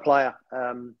just what a player.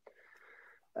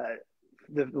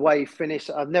 The way he finished,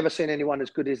 I've never seen anyone as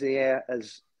good as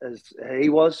he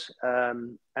was,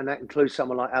 and that includes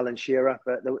someone like Alan Shearer.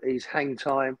 But his hang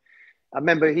time, I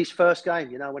remember his first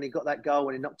game. When he got that goal,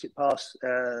 when he knocked it past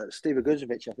Steve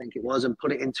Guzovic, I think it was, and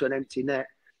put it into an empty net.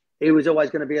 He was always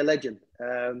going to be a legend.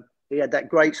 He had that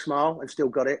great smile and still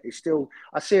got it.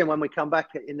 I see him when we come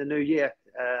back in the new year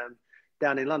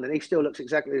down in London. He still looks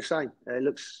exactly the same. He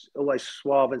looks always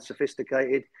suave and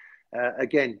sophisticated.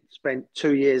 Again, spent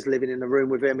 2 years living in the room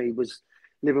with him. He was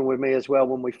living with me as well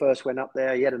when we first went up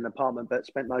there. He had an apartment, but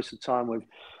spent most of the time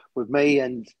with me,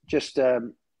 and just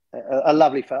a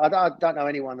lovely fellow. I don't know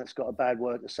anyone that's got a bad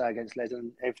word to say against Les,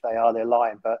 and if they are, they're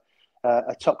lying. But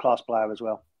a top-class player as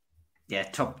well. Yeah,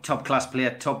 top class player,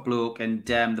 top bloke, and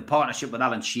the partnership with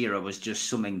Alan Shearer was just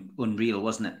something unreal,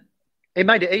 wasn't it? It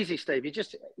made it easy, Steve. You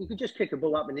could just kick a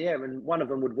ball up in the air, and one of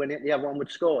them would win it, the other one would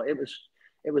score. It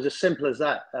was as simple as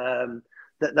that.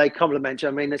 That they compliment you.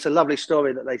 I mean, it's a lovely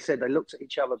story that they said they looked at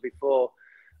each other before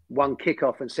one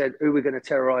kickoff and said, "Who are we going to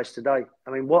terrorise today?" I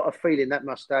mean, what a feeling that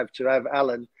must have to have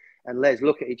Alan and Les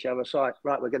look at each other, say,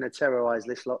 "Right, we're going to terrorise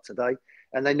this lot today."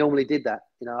 And they normally did that.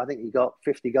 I think he got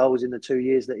 50 goals in the 2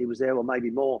 years that he was there, or maybe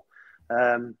more.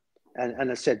 And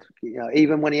I said,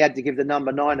 even when he had to give the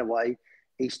number 9 away,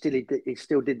 he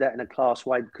still did that in a class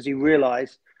way, because he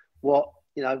realised what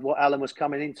Alan was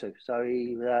coming into. So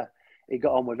he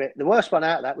got on with it. The worst one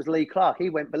out of that was Lee Clark. He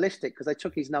went ballistic because they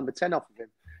took his number 10 off of him.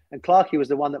 And Clarkey was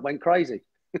the one that went crazy.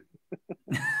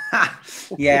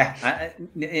 Yeah.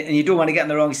 And you don't want to get on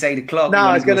the wrong side of Clarkey. No,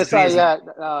 I was going to say that.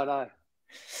 No.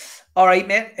 All right,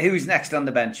 mate. Who's next on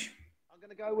the bench? I'm going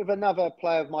to go with another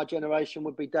player of my generation,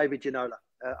 would be David Ginola.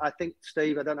 I think,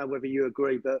 Steve, I don't know whether you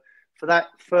agree, but for that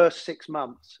first 6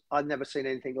 months, I'd never seen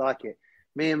anything like it.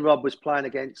 Me and Rob was playing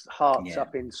against Hearts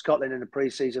up in Scotland in a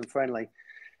pre-season friendly.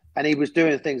 And he was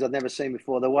doing things I'd never seen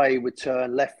before. The way he would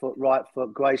turn, left foot, right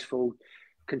foot, graceful,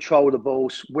 control the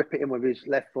ball, whip it in with his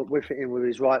left foot, whip it in with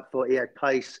his right foot. He had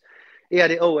pace. He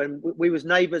had it all. And we was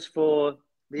neighbours for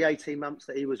the 18 months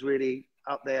that he was really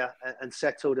up there and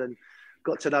settled, and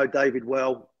got to know David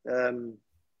well.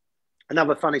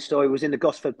 Another funny story was in the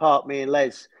Gosford Park, me and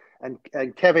Les. And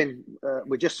Kevin,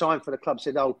 we just signed for the club,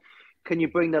 said, "Oh, can you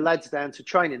bring the lads down to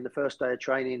training, the first day of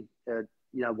training?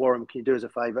 Warren, can you do us a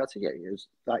favour?" I said, "Yeah." It was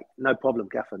like, "No problem,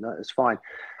 Gaffer. No, it's fine."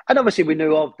 And obviously we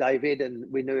knew of David,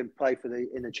 and we knew him play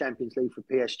in the Champions League for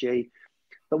PSG.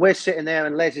 But we're sitting there,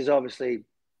 and Les is obviously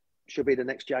should be the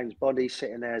next James Bond. He's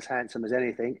sitting there as handsome as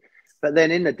anything. But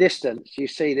then in the distance, you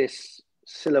see this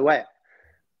silhouette,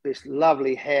 this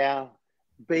lovely hair,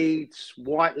 beads,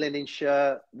 white linen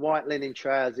shirt, white linen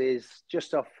trousers,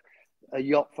 just off a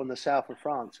yacht from the south of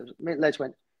France. And Les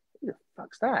went, "Who the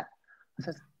fuck's that?" I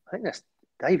said, "I think that's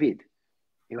David."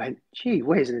 He went, "Gee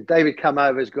whiz." And David come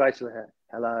over as gracefully,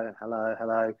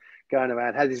 hello, going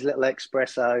around, had his little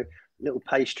espresso, little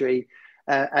pastry,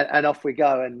 and off we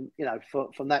go. And,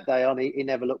 from that day on, he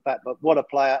never looked back. But what a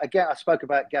player. Again, I spoke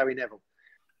about Gary Neville.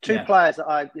 Two players that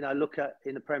I, look at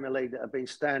in the Premier League that have been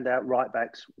standout right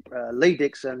backs, Lee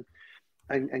Dixon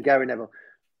and Gary Neville.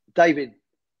 David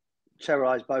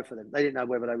terrorised both of them. They didn't know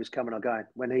whether they was coming or going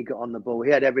when he got on the ball. He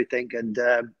had everything, and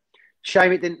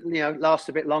shame it didn't, last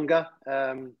a bit longer.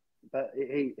 But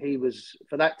he was,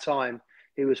 for that time,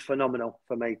 he was phenomenal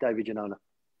for me, David Ginola.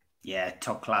 Yeah,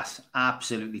 top class,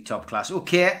 absolutely top class.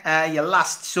 Okay, your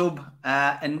last sub,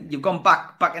 and you've gone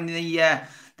back in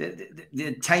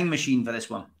the time machine for this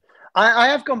one. I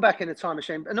have gone back in the time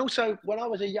machine, and also when I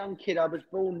was a young kid, I was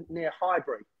born near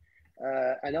Highbury,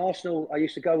 and Arsenal. I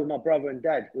used to go with my brother and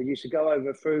dad. We used to go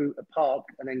over through a park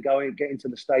and then get into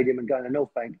the stadium and go to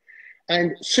North Bank.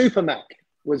 And Super Mac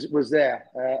was there.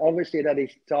 Obviously, at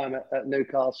his time at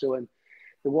Newcastle, and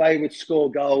the way he would score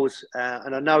goals.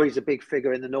 And I know he's a big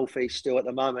figure in the North East still at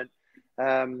the moment.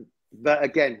 But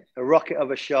again, a rocket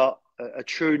of a shot, a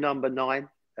true number 9,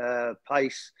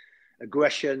 pace,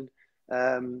 aggression,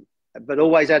 but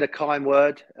always had a kind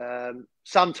word.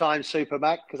 Sometimes Super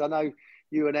Mac, because I know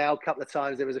you and Al a couple of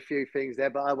times. There was a few things there,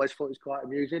 but I always thought it was quite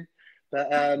amusing.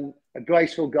 But a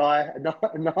graceful guy,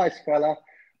 a nice fella,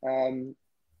 and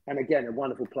again, a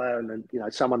wonderful player,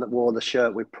 and someone that wore the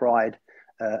shirt with pride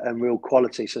and real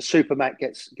quality. So Super Mac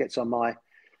gets on my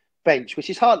bench, which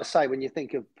is hard to say when you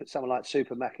think of someone like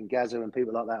Super Mac and Gazza and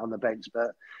people like that on the bench.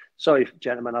 But sorry,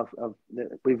 gentlemen,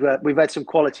 we've had some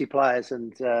quality players,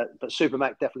 but Super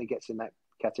Mac definitely gets in that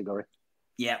category.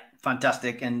 Yeah,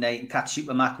 fantastic. And you can catch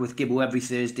Super Mac with Gibbo every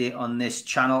Thursday on this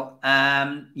channel.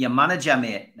 Your manager,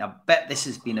 mate, I bet this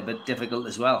has been a bit difficult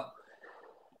as well.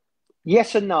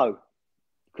 Yes and no,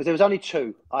 because there was only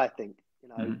two, I think,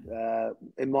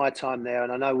 in my time there.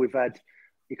 And I know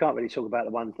you can't really talk about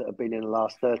the ones that have been in the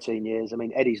last 13 years. I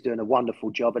mean, Eddie's doing a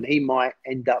wonderful job, and he might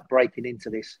end up breaking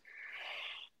into this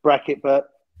bracket. But,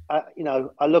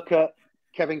 I look at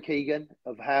Kevin Keegan,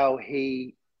 of how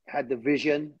he had the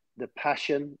vision, the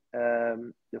passion,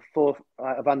 the foresight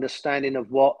of understanding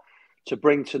of what to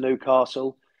bring to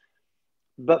Newcastle.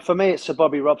 But for me, it's Sir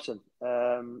Bobby Robson.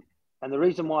 And the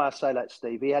reason why I say that,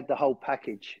 Steve, he had the whole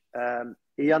package.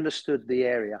 He understood the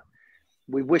area.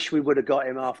 We wish we would have got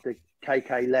him after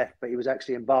KK left, but he was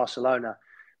actually in Barcelona.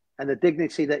 And the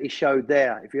dignity that he showed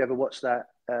there, if you ever watched that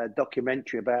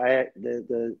documentary about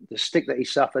the stick that he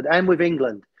suffered, and with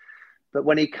England. But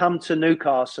when he come to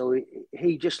Newcastle,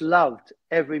 he just loved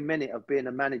every minute of being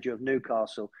a manager of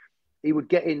Newcastle. He would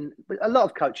get in, a lot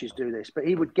of coaches do this, but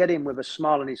he would get in with a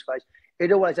smile on his face.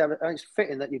 He'd always have, and it's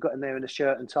fitting that you got him there in a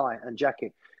shirt and tie and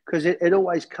jacket, because it'd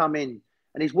always come in.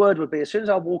 And his word would be, as soon as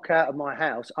I walk out of my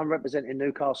house, I'm representing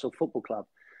Newcastle Football Club.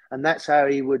 And that's how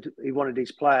he wanted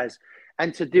his players.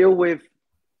 And to deal with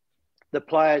the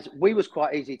players, we was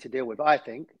quite easy to deal with, I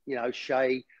think.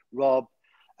 Shea, Rob,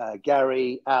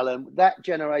 Gary, Alan, that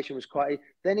generation was quite.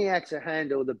 Then he had to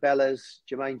handle the Bellas,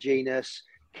 Jermaine Genius,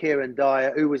 Kieran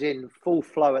Dyer, who was in full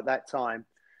flow at that time.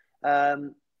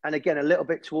 And again, a little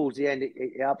bit towards the end,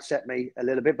 it upset me a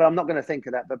little bit, but I'm not going to think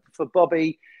of that. But for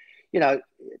Bobby,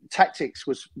 tactics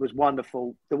was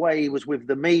wonderful. The way he was with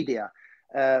the media,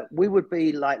 we would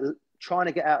be like trying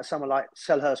to get out of somewhere like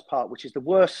Selhurst Park, which is the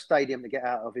worst stadium to get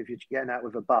out of if you're getting out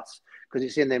with a bus, because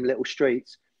it's in them little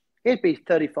streets. He'd be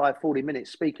 35, 40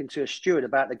 minutes speaking to a steward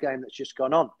about the game that's just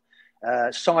gone on,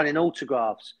 signing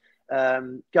autographs,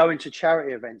 going to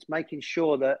charity events, making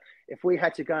sure that if we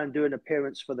had to go and do an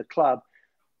appearance for the club,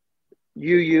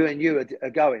 you are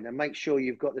going, and make sure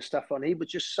you've got the stuff on. He was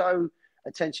just so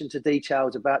attention to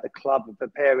details about the club and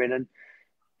preparing. And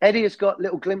Eddie has got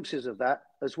little glimpses of that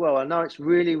as well. I know it's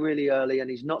really, really early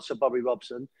and he's not Sir Bobby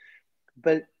Robson,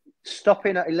 but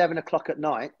stopping at 11 o'clock at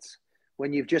night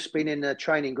when you've just been in a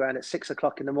training ground at 6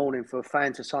 o'clock in the morning for a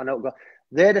fan to sign autograph,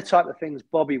 they're the type of things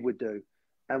Bobby would do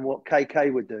and what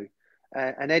KK would do.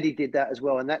 And Eddie did that as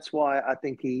well. And that's why I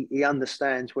think he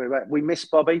understands where we're at. We miss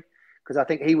Bobby, because I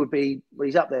think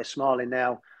he's up there smiling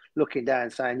now, looking down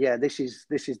saying, yeah, this is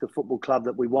the football club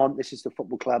that we want. This is the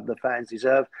football club the fans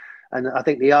deserve. And I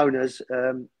think the owners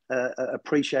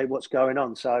appreciate what's going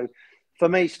on. So for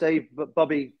me, Steve,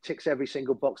 Bobby ticks every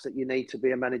single box that you need to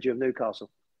be a manager of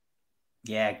Newcastle.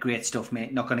 Yeah, great stuff,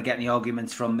 mate. Not going to get any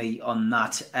arguments from me on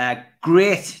that.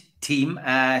 Great team.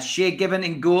 Shea Given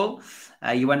in goal.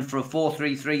 You went for a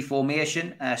 4-3-3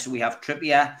 formation. So we have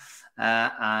Trippier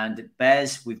and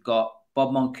Bez. We've got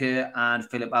Bob Moncur and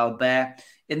Philip Albert.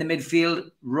 In the midfield,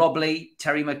 Rob Lee,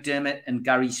 Terry McDermott and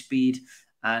Gary Speed.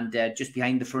 And just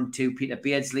behind the front two, Peter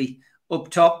Beardsley. Up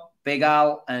top, Big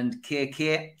Al and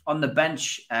KK. On the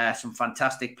bench, some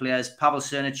fantastic players. Pavel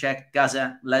Cernacek,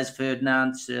 Gaza, Les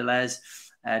Ferdinand, Sir Les,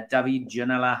 David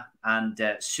Janela and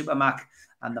Supermac,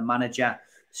 and the manager,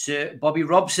 Sir Bobby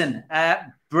Robson.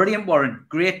 Brilliant, Warren.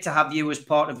 Great to have you as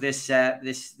part of this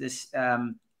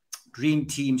dream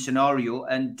team scenario.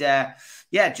 And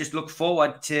just look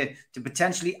forward to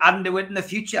potentially adding to it in the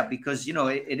future, because,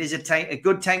 it is a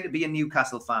good time to be a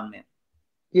Newcastle fan, mate.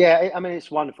 Yeah, I mean,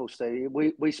 it's wonderful, Steve.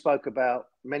 We spoke about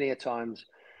many a times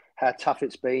how tough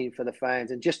it's been for the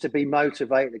fans, and just to be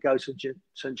motivated to go to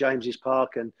St James's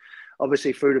Park, and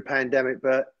obviously through the pandemic,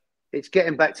 but it's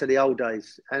getting back to the old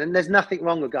days. And there's nothing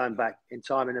wrong with going back in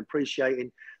time and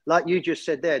appreciating, like you just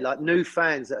said there, like new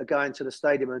fans that are going to the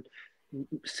stadium and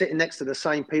sitting next to the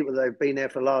same people that have been there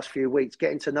for the last few weeks,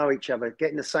 getting to know each other,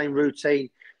 getting the same routine,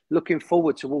 looking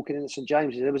forward to walking into St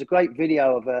James's. There was a great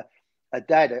video of a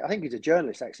dad, I think he's a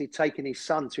journalist actually, taking his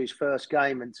son to his first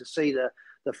game, and to see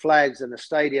the flags and the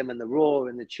stadium and the roar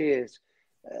and the cheers.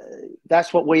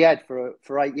 That's what we had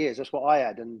for 8 years. That's what I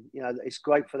had. And, it's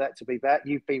great for that to be back.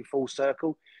 You've been full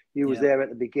circle. You was there at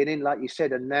the beginning, like you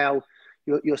said, and now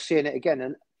you're seeing it again.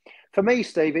 And for me,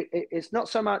 Steve, it's not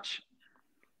so much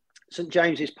St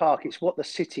James's Park, it's what the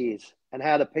city is. and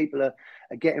how the people are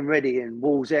getting ready in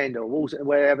Wallsend or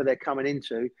wherever they're coming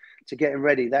into to getting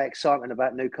ready. That excitement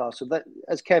about Newcastle. That,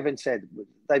 as Kevin said,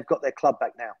 they've got their club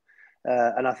back now.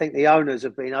 And I think the owners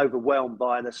have been overwhelmed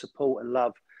by the support and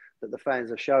love that the fans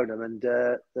have shown them. And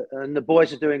the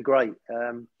boys are doing great.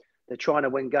 They're trying to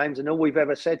win games. And all we've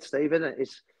ever said, Stephen,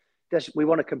 is just, we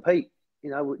want to compete. You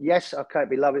know, yes, okay, it'd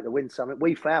be lovely to win something.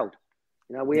 We failed.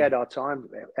 You know, we had our time,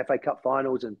 FA Cup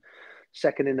finals and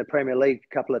second in the Premier League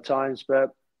a couple of times. But,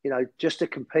 you know, just to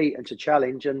compete and to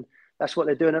challenge. And that's what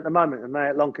they're doing at the moment. And may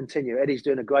it long continue. Eddie's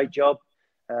doing a great job.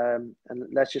 And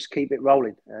let's just keep it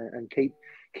rolling and keep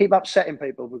upsetting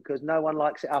people, because no one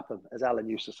likes it up them, as Alan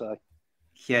used to say.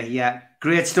 Yeah.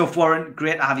 Great stuff, Warren.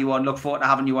 Great to have you on. Look forward to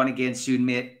having you on again soon,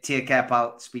 mate. Take care,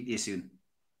 pal. Speak to you soon.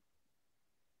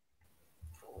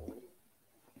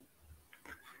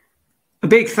 A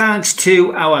big thanks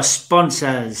to our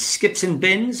sponsors, Skips and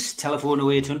Bins, telephone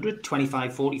 0800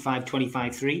 25 45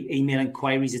 25 3, email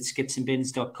inquiries at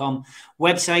skipsandbins.com,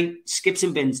 website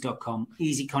skipsandbins.com,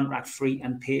 easy contract free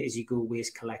and pay as you go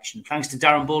waste collection. Thanks to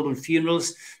Darren Baldwin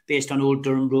Funerals, based on Old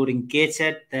Durham Road in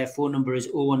Gateshead. Their phone number is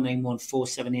 0191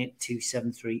 478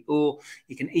 2730.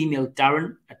 You can email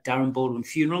Darren at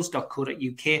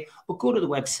darrenbaldwinfunerals.co.uk or go to the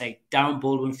website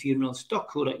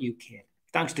darrenbaldwinfunerals.co.uk.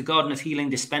 Thanks to Garden of Healing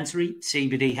Dispensary,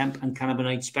 CBD, hemp and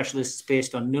cannabinoid specialists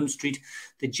based on Nunn Street.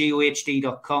 The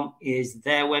GOHD.com is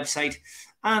their website.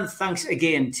 And thanks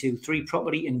again to 3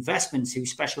 Property Investments, who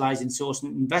specialise in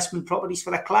sourcing investment properties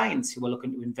for their clients who are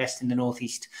looking to invest in the North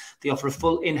East. They offer a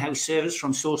full in-house service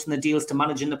from sourcing the deals to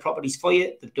managing the properties for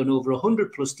you. They've done over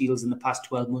 100 plus deals in the past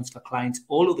 12 months for clients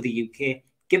all over the UK.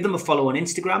 Give them a follow on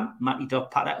Instagram,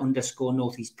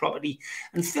 matty.patter_northeast property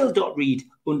and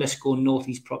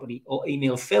phil.reed_northeast property, or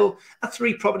email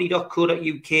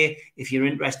phil@3property.co.uk if you're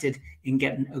interested in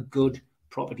getting a good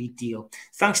property deal.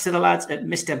 Thanks to the lads at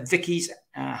Mr. Vicky's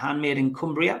Handmade in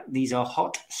Cumbria. These are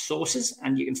hot sauces,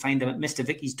 and you can find them at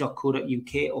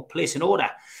mrvickys.co.uk or place an order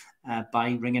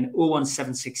by ringing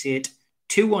 01768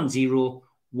 210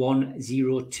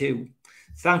 102.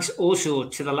 Thanks also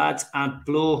to the lads at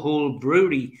Blowhole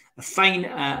Brewery, a fine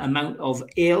amount of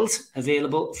ales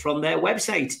available from their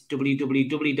website,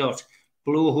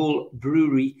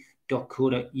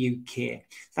 www.blowholebrewery.co.uk.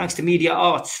 Thanks to Media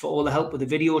Arts for all the help with the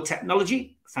video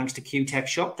technology. Thanks to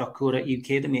qtechshop.co.uk,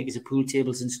 the makers of pool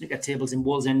tables and snooker tables in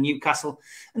Wallsend, Newcastle,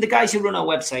 and the guys who run our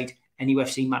website,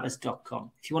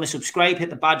 nufcmatters.com. If you want to subscribe, hit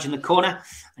the badge in the corner,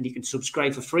 and you can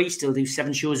subscribe for free. Still do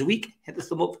 7 shows a week. Hit the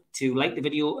thumb up to like the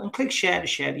video and click share to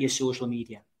share to your social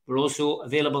media. We're also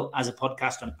available as a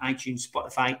podcast on iTunes,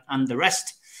 Spotify, and the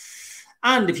rest.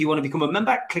 And if you want to become a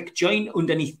member, click join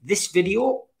underneath this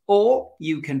video, or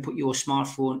you can put your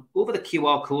smartphone over the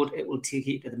QR code. It will take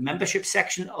you to the membership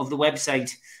section of the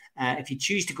website. If you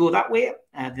choose to go that way,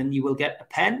 then you will get a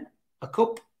pen, a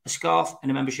cup, a scarf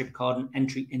and a membership card, and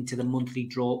entry into the monthly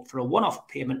draw for a one-off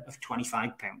payment of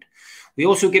 £25. We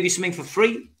also give you something for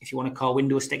free. If you want a car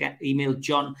window sticker, email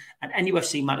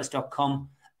john@nufcmatters.com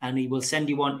and he will send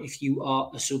you one if you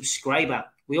are a subscriber.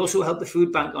 We also help the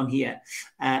food bank on here.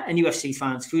 NUFC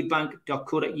fans,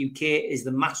 foodbank.co.uk is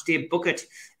the matchday bucket.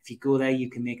 If you go there,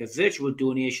 you can make a virtual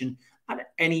donation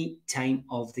at any time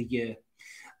of the year.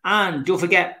 And don't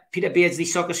forget, Peter Beardsley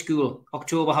Soccer School,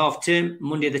 October half term,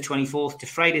 Monday the 24th to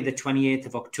Friday the 28th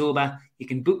of October. You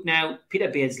can book now,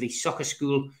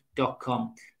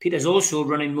 peterbeardsley.soccerschool.com. Peter's also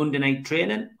running Monday night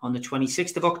training on the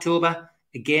 26th of October.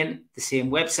 Again, the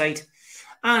same website.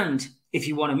 And if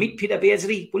you want to meet Peter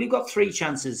Beardsley, well, you've got 3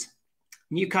 chances.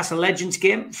 Newcastle Legends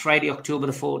game, Friday, October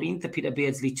the 14th. The Peter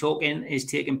Beardsley talk-in is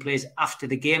taking place after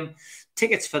the game.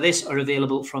 Tickets for this are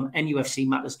available from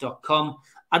nufcmatters.com.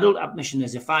 Adult admission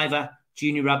is £5,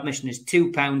 junior admission is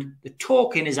 £2. The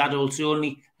talk-in is adults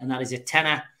only, and that is a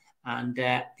 £10. And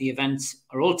the events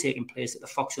are all taking place at the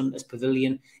Fox Hunters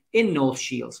Pavilion in North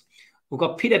Shields. We've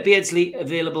got Peter Beardsley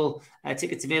available,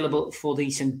 tickets available for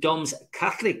the St Dom's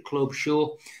Catholic Club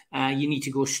show. You need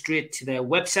to go straight to their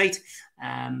website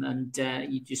and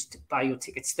you just buy your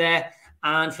tickets there.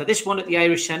 And for this one at the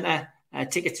Irish Centre,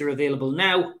 tickets are available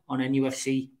now on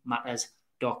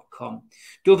nufcmatters.com.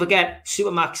 Don't forget,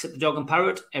 Supermax at the Dog and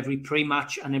Parrot, every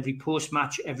pre-match and every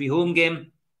post-match, every home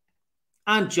game.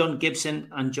 And John Gibson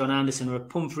and John Anderson are at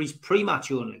Pumphrey's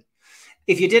pre-match only.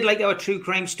 If you did like our true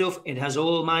crime stuff, it has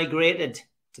all migrated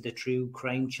to the True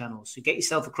Crime channel. So get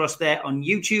yourself across there on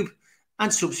YouTube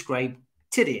and subscribe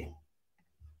today.